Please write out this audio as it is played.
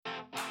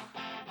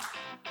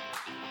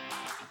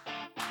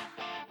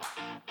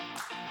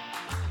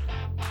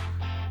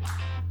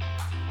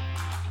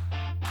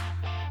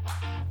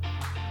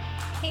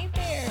Hey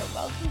there,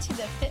 welcome to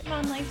the Fit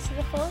Mom Life to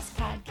the Fullest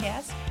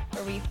podcast,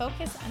 where we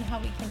focus on how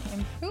we can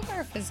improve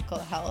our physical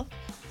health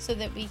so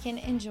that we can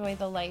enjoy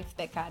the life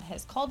that God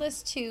has called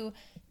us to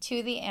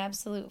the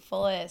absolute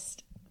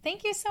fullest.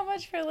 Thank you so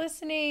much for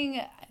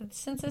listening.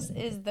 Since this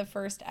is the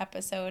first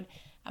episode,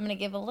 I'm going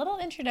to give a little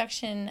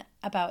introduction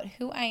about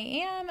who I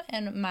am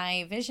and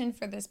my vision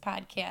for this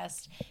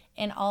podcast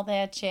and all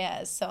that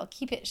jazz. So I'll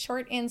keep it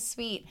short and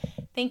sweet.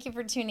 Thank you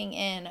for tuning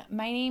in.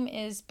 My name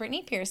is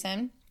Brittany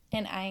Pearson,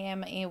 and I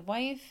am a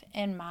wife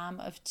and mom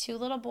of two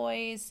little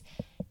boys,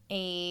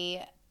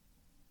 a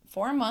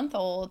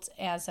 4-month-old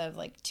as of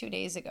like 2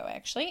 days ago,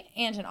 actually,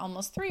 and an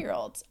almost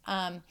 3-year-old.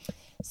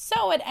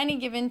 So at any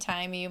given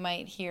time, you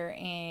might hear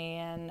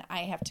an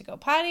I have to go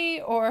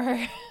potty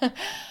or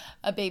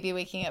a baby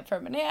waking up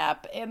from a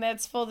nap. And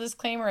that's full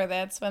disclaimer.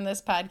 That's when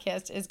this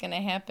podcast is going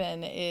to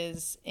happen,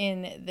 is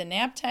in the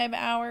nap time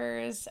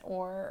hours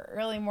or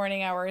early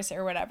morning hours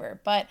or whatever.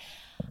 But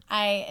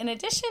I, in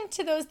addition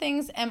to those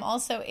things, am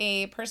also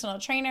a personal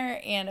trainer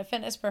and a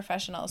fitness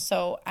professional.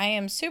 So I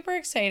am super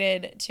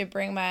excited to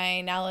bring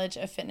my knowledge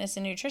of fitness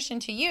and nutrition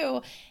to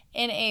you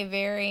in a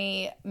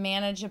very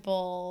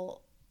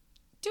manageable,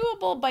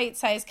 doable,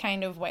 bite-sized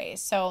kind of way.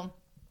 So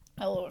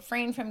I'll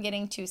refrain from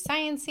getting too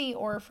sciencey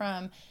or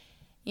from,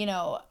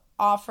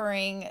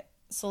 offering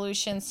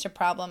solutions to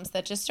problems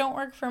that just don't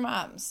work for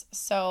moms.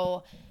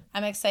 So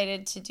I'm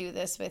excited to do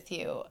this with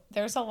you.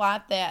 There's a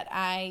lot that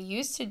I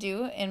used to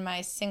do in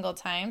my single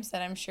times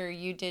that I'm sure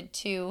you did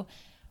too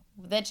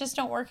that just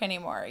don't work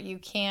anymore. You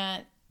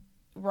can't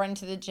run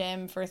to the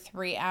gym for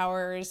 3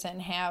 hours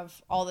and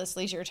have all this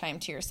leisure time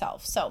to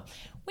yourself. So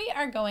we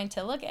are going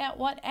to look at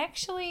what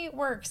actually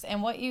works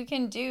and what you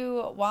can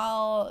do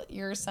while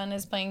your son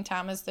is playing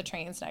Thomas the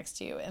Trains next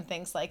to you and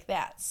things like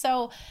that.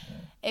 So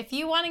if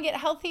you want to get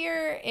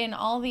healthier in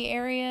all the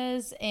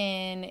areas,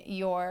 in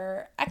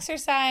your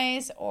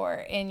exercise or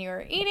in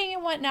your eating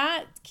and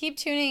whatnot, keep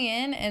tuning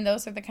in. And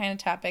those are the kind of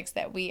topics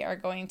that we are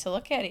going to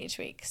look at each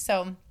week.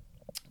 So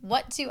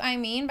what do I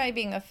mean by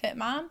being a fit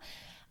mom?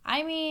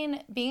 I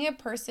mean being a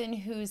person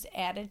whose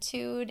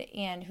attitude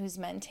and whose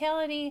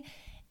mentality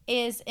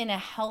is in a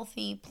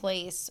healthy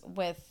place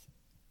with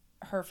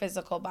her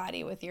physical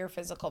body, with your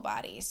physical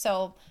body.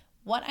 So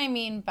what I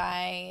mean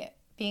by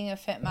being a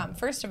fit mom,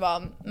 first of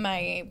all,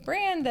 my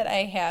brand that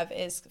I have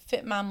is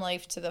Fit Mom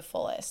Life to the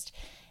Fullest.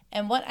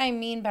 And what I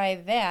mean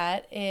by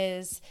that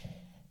is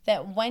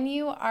that when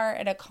you are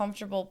at a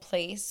comfortable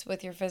place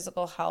with your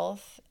physical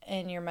health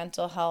and your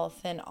mental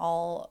health and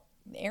all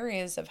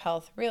areas of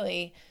health,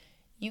 really,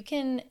 you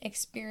can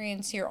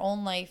experience your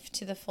own life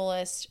to the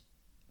fullest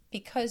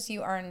because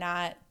you are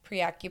not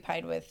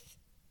preoccupied with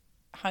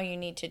how you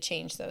need to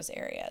change those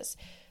areas.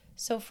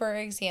 So for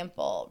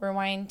example,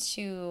 rewind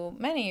to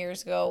many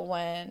years ago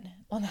when,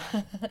 well,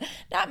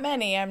 not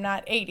many, I'm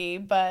not 80,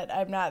 but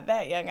I'm not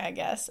that young, I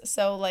guess.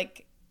 So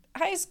like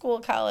high school,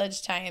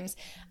 college times,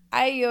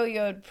 I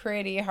yo-yoed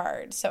pretty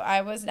hard. So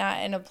I was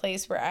not in a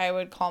place where I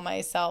would call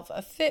myself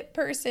a fit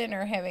person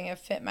or having a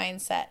fit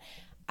mindset.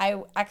 I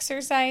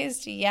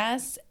exercised,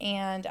 yes,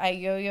 and I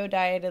yo-yo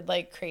dieted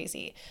like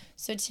crazy.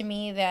 So to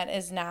me, that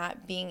is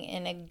not being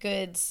in a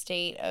good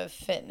state of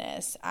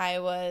fitness. I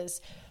was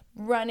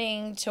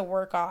running to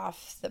work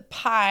off the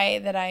pie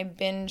that I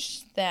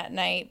binged that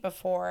night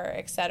before,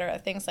 etc.,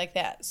 things like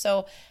that.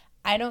 So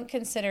I don't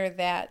consider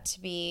that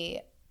to be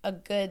a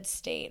good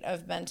state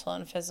of mental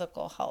and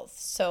physical health.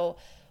 So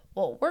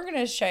what we're going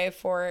to strive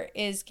for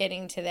is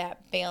getting to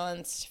that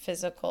balanced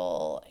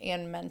physical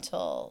and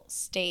mental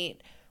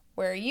state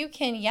where you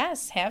can,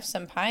 yes, have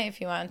some pie if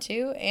you want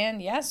to,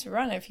 and yes,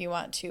 run if you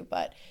want to,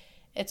 but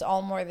it's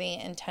all more the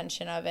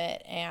intention of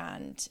it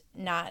and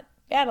not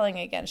battling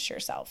against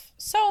yourself.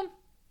 So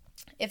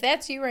if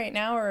that's you right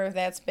now, or if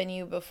that's been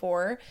you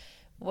before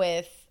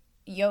with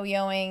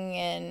yo-yoing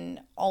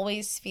and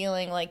always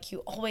feeling like you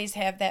always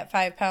have that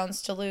 5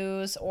 pounds to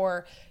lose,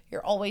 or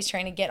you're always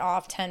trying to get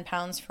off 10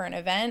 pounds for an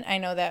event, I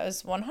know that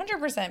was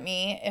 100%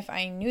 me. If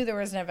I knew there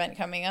was an event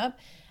coming up,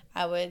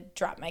 I would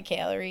drop my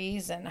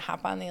calories and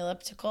hop on the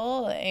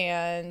elliptical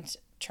and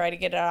try to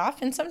get it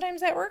off. And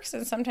sometimes that works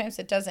and sometimes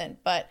it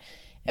doesn't. But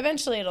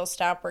eventually it'll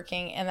stop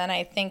working. And then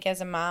I think as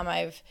a mom,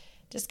 I've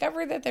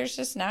discovered that there's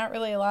just not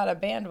really a lot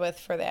of bandwidth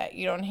for that.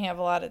 You don't have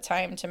a lot of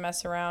time to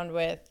mess around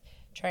with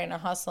trying to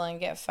hustle and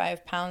get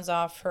 5 pounds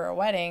off for a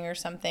wedding or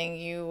something.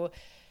 You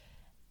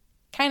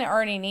kind of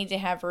already need to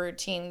have a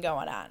routine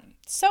going on.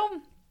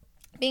 So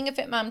being a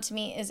fit mom to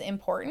me is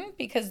important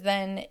because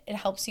then it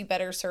helps you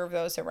better serve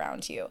those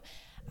around you.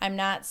 I'm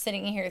not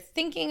sitting here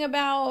thinking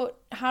about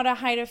how to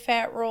hide a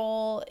fat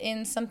roll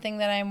in something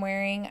that I'm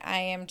wearing. I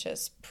am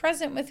just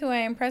present with who I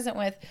am present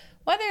with,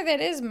 whether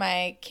that is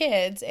my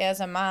kids as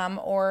a mom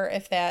or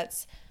if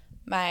that's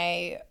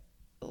my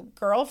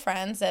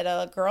girlfriends at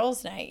a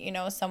girls' night.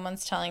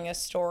 Someone's telling a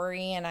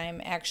story and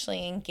I'm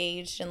actually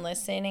engaged and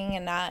listening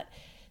and not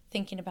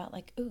thinking about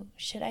like, ooh,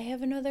 should I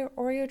have another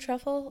Oreo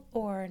truffle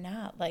or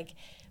not? Like,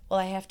 will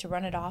I have to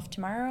run it off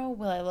tomorrow?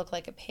 Will I look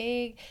like a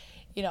pig?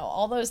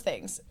 All those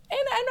things. And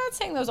I'm not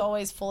saying those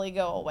always fully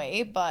go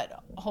away,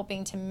 but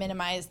hoping to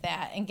minimize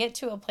that and get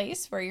to a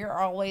place where you're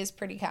always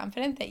pretty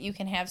confident that you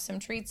can have some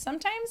treats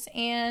sometimes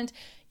and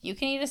you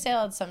can eat a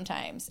salad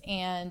sometimes,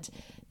 and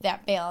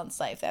that balanced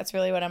life. That's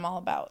really what I'm all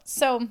about.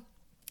 So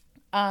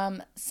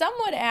some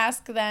would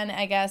ask then,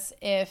 I guess,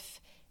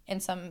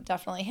 and some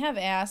definitely have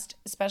asked,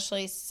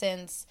 especially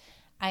since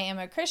I am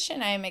a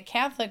Christian, I am a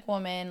Catholic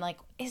woman, like,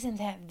 isn't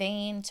that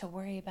vain to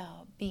worry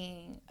about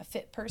being a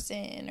fit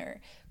person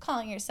or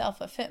calling yourself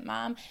a fit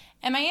mom?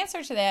 And my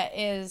answer to that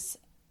is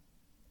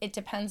it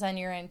depends on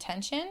your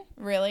intention,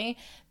 really,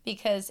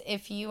 because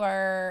if you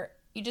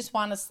just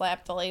want to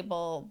slap the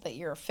label that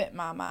you're a fit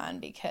mom on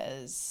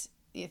because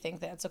you think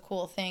that's a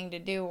cool thing to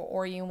do,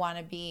 or you want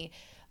to be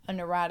a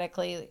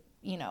neurotically,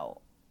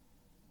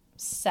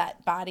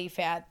 set body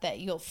fat that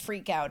you'll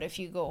freak out if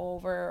you go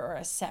over, or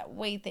a set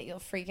weight that you'll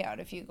freak out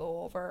if you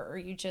go over, or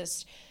you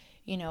just,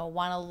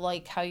 want to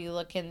like how you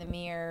look in the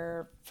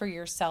mirror for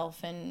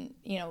yourself and,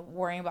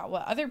 worrying about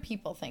what other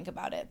people think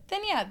about it,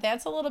 then yeah,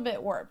 that's a little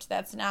bit warped.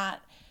 That's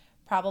not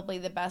probably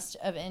the best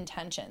of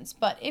intentions.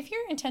 But if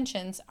your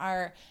intentions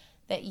are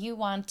that you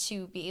want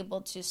to be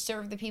able to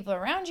serve the people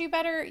around you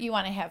better, you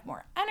want to have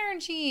more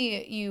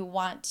energy, you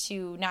want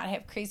to not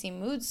have crazy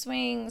mood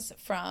swings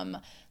from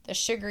the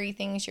sugary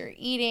things you're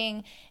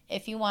eating,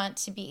 if you want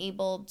to be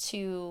able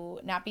to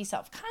not be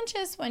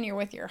self-conscious when you're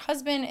with your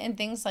husband and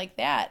things like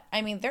that.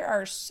 I mean, there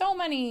are so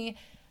many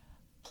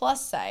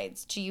plus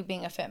sides to you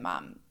being a fit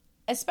mom,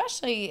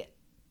 especially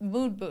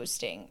mood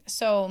boosting.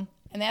 So,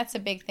 and that's a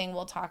big thing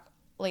we'll talk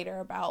later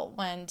about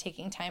when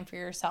taking time for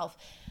yourself.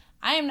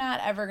 I am not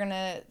ever going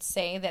to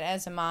say that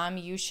as a mom,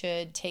 you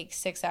should take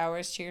 6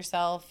 hours to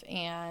yourself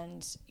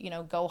and,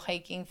 go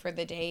hiking for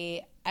the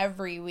day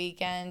every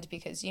weekend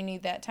because you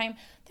need that time.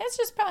 That's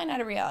just probably not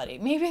a reality.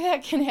 Maybe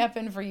that can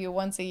happen for you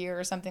once a year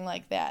or something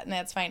like that, and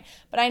that's fine.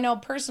 But I know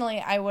personally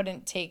I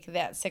wouldn't take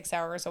that 6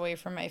 hours away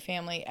from my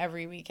family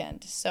every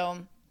weekend. So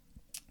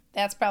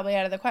that's probably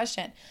out of the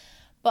question.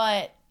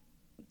 But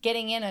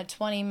getting in a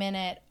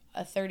 20-minute,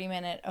 a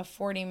 30-minute, a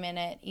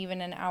 40-minute,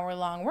 even an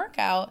hour-long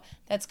workout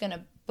that's going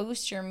to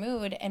boost your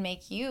mood and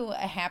make you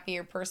a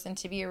happier person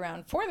to be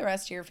around for the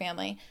rest of your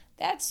family,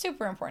 that's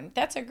super important.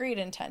 That's a great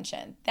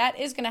intention. That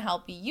is going to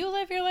help you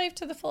live your life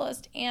to the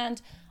fullest and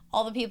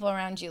all the people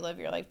around you live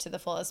your life to the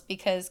fullest,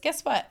 because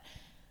guess what?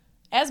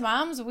 As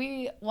moms,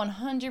 we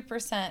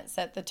 100%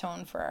 set the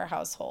tone for our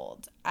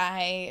household.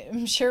 I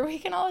am sure we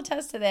can all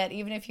attest to that,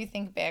 even if you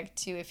think back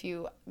to if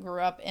you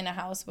grew up in a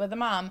house with a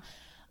mom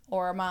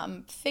or a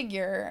mom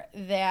figure,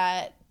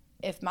 that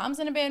if mom's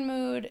in a bad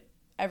mood,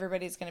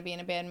 everybody's going to be in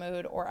a bad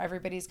mood, or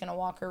everybody's going to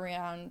walk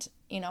around,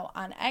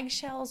 on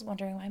eggshells,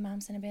 wondering why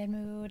mom's in a bad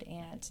mood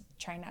and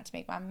trying not to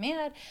make mom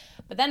mad.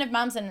 But then if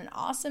mom's in an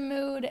awesome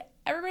mood,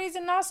 everybody's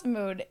in an awesome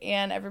mood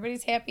and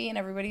everybody's happy and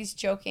everybody's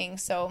joking.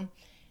 So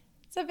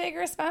it's a big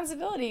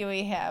responsibility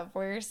we have.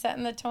 We're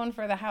setting the tone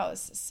for the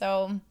house.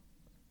 So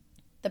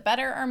the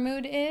better our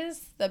mood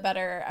is, the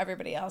better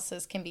everybody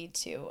else's can be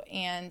too.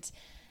 And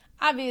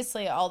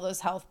obviously all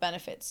those health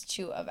benefits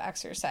too of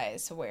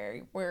exercise,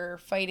 where we're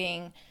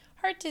fighting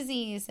heart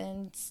disease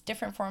and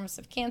different forms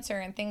of cancer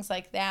and things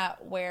like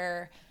that,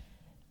 where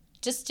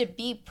just to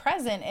be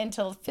present and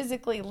to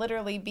physically,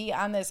 literally be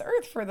on this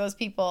earth for those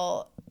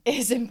people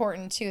is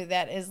important too.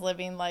 That is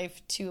living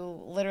life to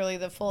literally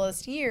the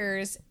fullest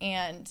years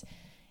and,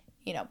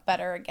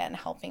 better again,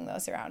 helping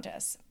those around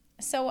us.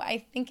 So I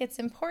think it's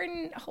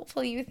important.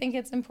 Hopefully you think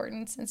it's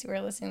important since you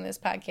are listening to this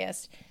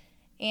podcast.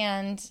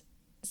 And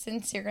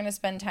since you're going to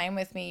spend time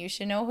with me, you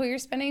should know who you're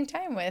spending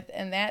time with.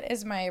 And that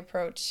is my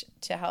approach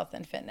to health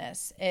and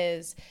fitness,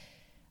 is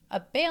a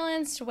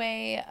balanced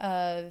way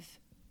of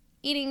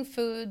eating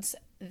foods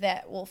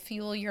that will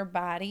fuel your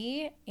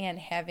body and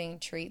having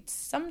treats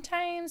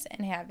sometimes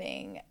and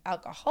having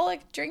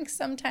alcoholic drinks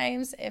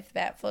sometimes if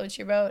that floats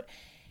your boat,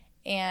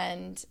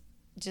 and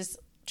just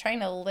trying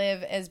to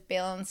live as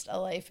balanced a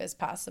life as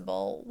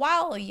possible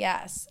while,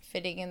 yes,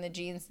 fitting in the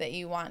jeans that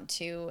you want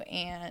to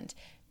and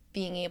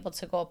being able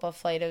to go up a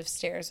flight of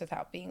stairs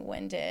without being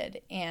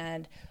winded,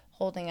 and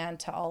holding on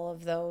to all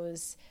of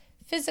those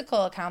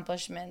physical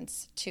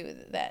accomplishments too.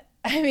 That,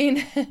 I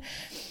mean,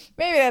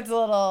 maybe that's a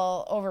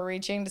little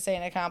overreaching to say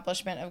an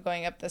accomplishment of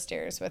going up the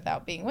stairs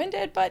without being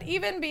winded, but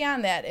even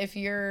beyond that, if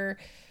you're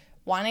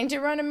wanting to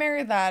run a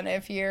marathon,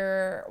 if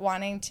you're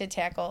wanting to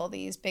tackle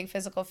these big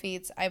physical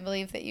feats, I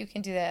believe that you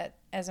can do that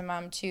as a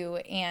mom too.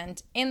 And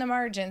in the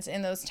margins,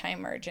 in those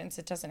time margins,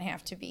 it doesn't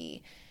have to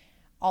be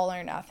all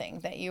or nothing,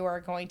 that you are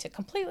going to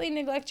completely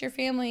neglect your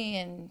family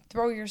and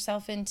throw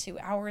yourself into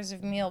hours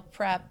of meal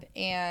prep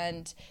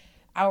and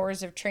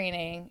hours of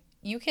training.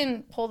 You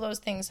can pull those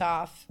things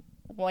off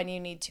when you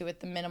need to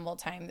with the minimal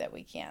time that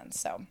we can.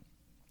 So,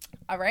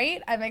 all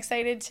right, I'm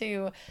excited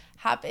to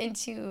hop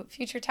into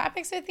future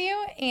topics with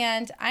you.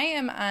 And I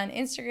am on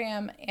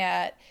Instagram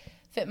at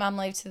Fit Mom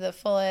Life to the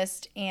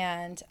Fullest,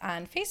 and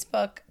on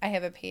Facebook I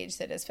have a page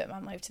that is Fit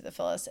Mom Life to the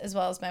Fullest, as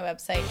well as my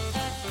website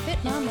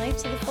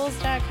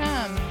fitmomlifetothefullest.com.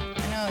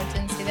 I know I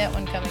didn't see that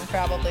one coming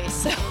probably,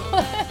 so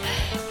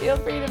feel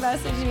free to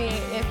message me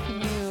if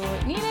you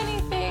need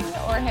anything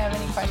or have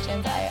any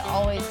questions, I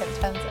always have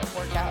tons of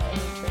workout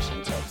and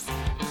nutrition tips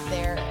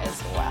there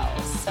as well.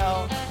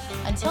 So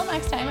until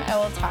next time, I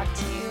will talk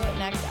to you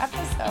next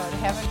episode.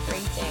 Have a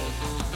great day.